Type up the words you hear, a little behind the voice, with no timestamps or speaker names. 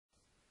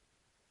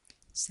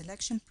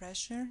Selection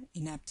pressure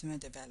in Aptamer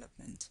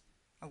development,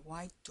 a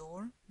wide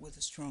door with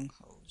a strong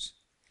hose.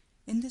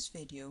 In this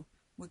video,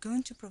 we're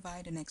going to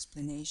provide an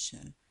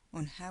explanation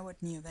on how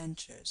at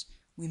NeoVentures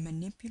we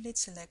manipulate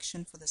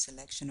selection for the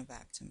selection of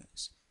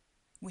aptamers.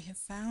 We have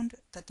found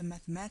that the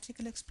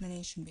mathematical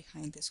explanation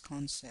behind this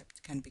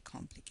concept can be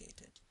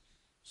complicated.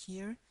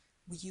 Here,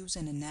 we use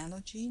an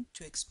analogy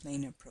to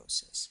explain our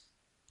process.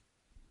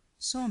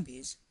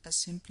 Zombies are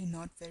simply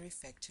not very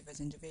effective as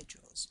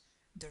individuals.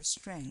 Their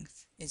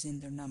strength is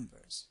in their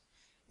numbers.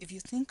 If you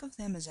think of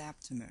them as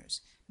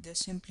aptamers, they're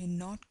simply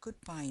not good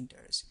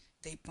binders.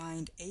 They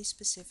bind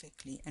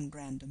aspecifically and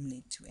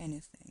randomly to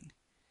anything.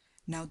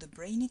 Now, the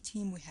brainy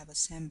team we have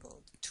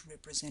assembled to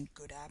represent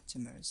good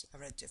aptamers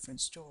are a different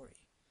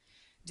story.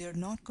 They are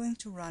not going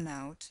to run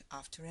out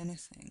after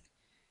anything.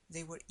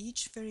 They were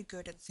each very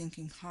good at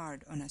thinking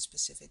hard on a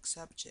specific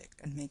subject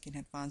and making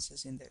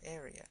advances in their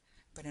area,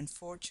 but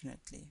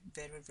unfortunately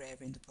very rare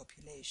in the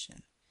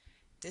population.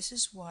 This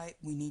is why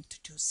we need to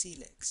do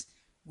selects.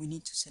 We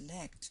need to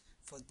select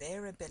for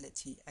their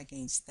ability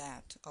against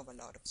that of a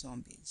lot of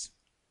zombies.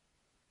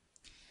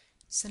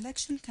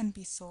 Selection can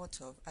be thought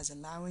of as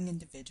allowing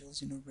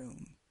individuals in a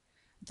room.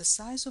 The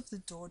size of the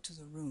door to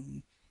the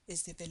room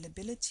is the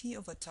availability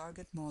of a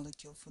target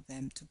molecule for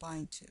them to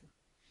bind to.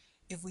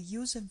 If we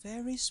use a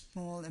very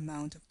small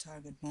amount of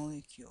target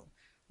molecule,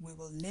 we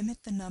will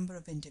limit the number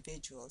of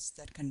individuals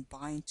that can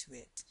bind to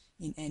it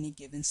in any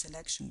given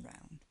selection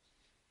round.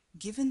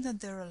 Given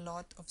that there are a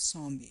lot of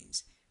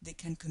zombies, they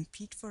can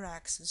compete for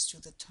access to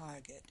the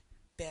target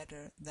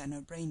better than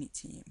our brainy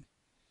team.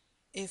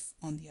 If,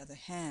 on the other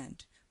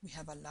hand, we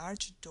have a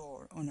large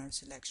door on our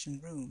selection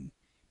room,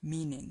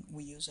 meaning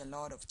we use a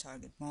lot of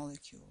target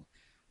molecule,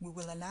 we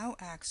will allow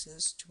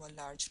access to a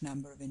large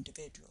number of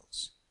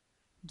individuals.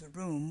 The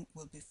room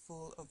will be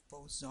full of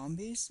both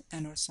zombies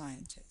and our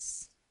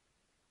scientists.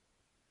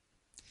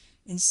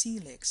 In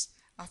Celix,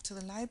 after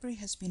the library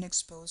has been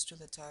exposed to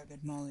the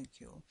target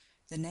molecule,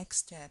 the next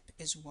step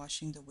is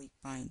washing the weak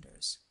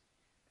binders.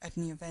 At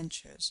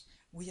NeoVentures,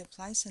 we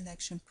apply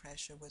selection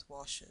pressure with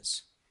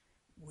washes.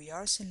 We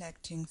are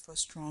selecting for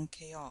strong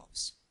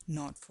K-offs,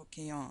 not for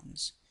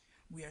K-ons.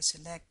 We are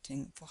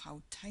selecting for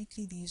how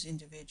tightly these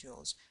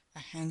individuals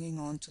are hanging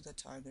on to the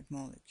target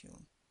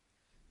molecule.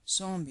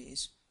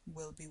 Zombies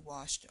will be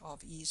washed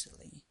off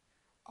easily.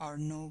 Our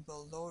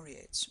Nobel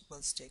laureates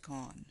will stick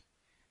on.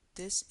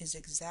 This is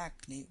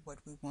exactly what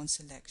we want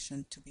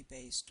selection to be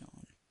based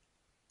on.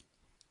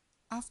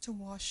 After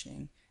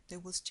washing, there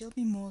will still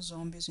be more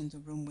zombies in the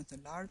room with a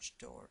large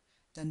door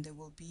than there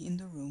will be in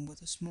the room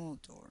with a small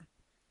door.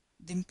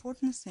 The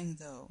important thing,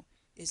 though,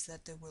 is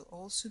that there will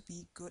also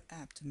be good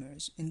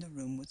aptamers in the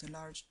room with a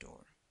large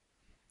door.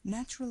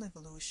 Natural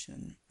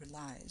evolution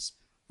relies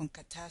on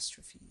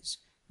catastrophes,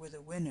 where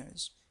the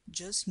winners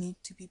just need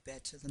to be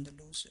better than the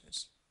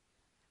losers.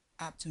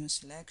 Aptamer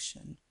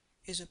selection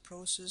is a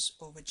process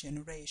over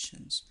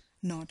generations,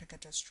 not a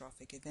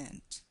catastrophic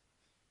event.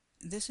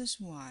 This is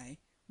why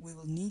we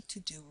will need to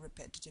do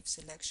repetitive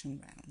selection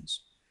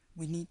rounds.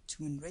 We need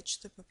to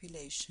enrich the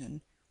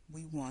population.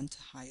 We want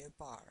a higher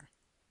bar.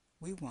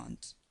 We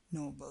want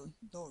Nobel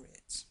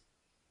laureates.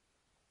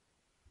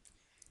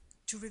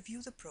 To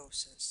review the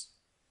process,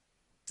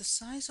 the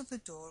size of the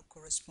door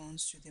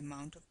corresponds to the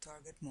amount of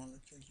target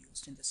molecule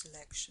used in the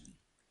selection.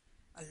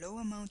 A low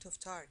amount of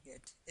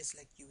target is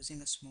like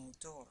using a small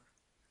door.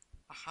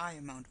 A high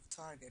amount of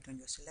target on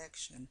your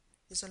selection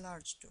is a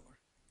large door.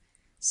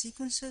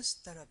 Sequences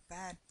that are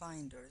bad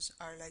binders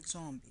are like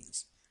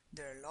zombies.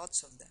 There are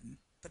lots of them,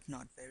 but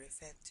not very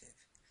effective.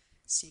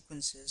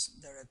 Sequences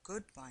that are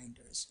good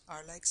binders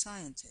are like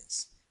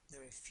scientists.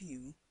 There are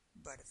few,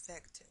 but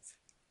effective.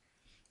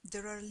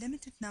 There are a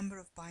limited number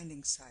of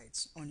binding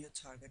sites on your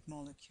target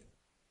molecule.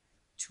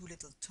 Too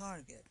little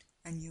target,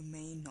 and you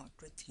may not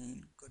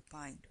retain good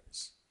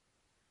binders.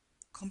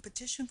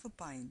 Competition for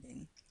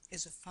binding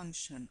is a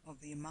function of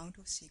the amount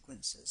of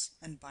sequences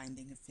and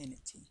binding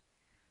affinity.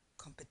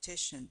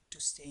 Competition to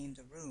stay in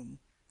the room,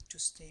 to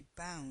stay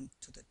bound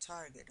to the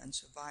target and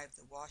survive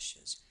the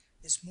washes,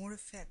 is more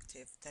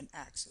effective than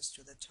access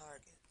to the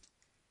target.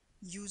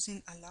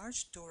 Using a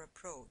large door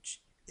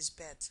approach is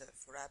better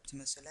for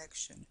aptamer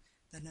selection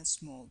than a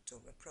small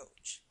door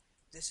approach.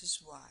 This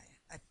is why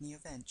at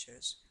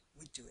NeoVentures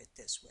we do it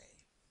this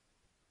way.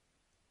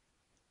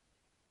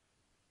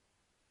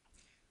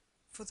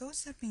 For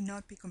those that may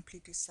not be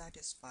completely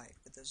satisfied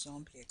with the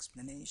zombie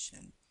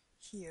explanation,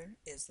 here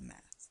is the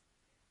math.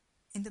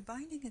 In the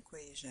binding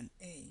equation,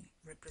 A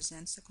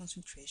represents the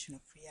concentration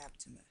of free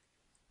aptamer,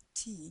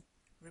 T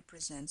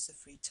represents the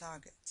free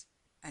target,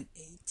 and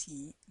AT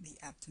the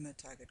aptamer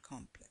target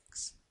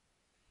complex.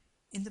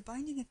 In the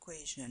binding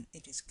equation,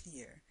 it is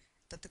clear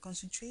that the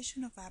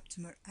concentration of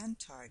aptamer and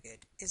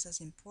target is as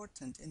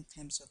important in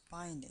terms of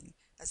binding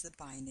as the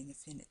binding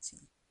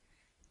affinity.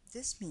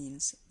 This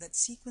means that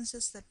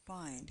sequences that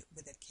bind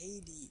with a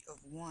KD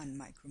of 1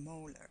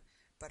 micromolar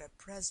but are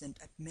present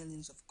at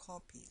millions of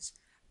copies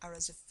are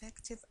as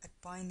effective at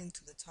binding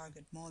to the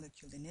target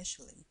molecule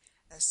initially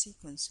as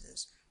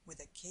sequences with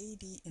a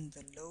KD in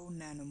the low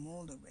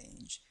nanomolar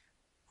range,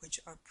 which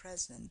are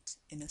present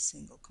in a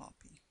single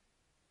copy.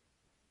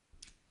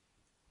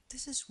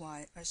 This is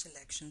why our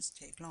selections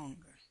take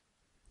longer.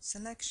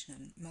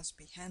 Selection must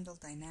be handled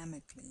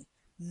dynamically,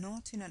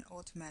 not in an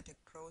automatic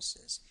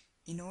process,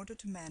 in order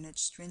to manage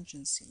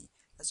stringency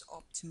as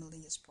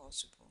optimally as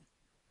possible.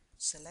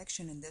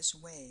 Selection in this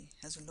way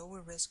has a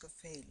lower risk of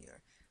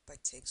failure,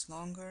 but takes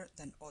longer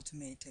than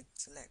automated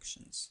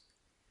selections.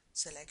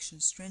 Selection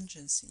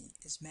stringency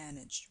is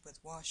managed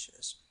with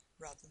washes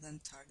rather than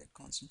target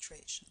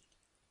concentration.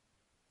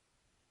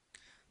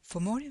 For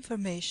more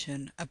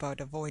information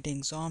about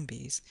avoiding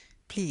zombies,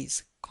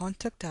 please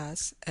contact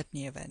us at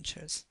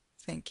NeoVentures.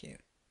 Thank you.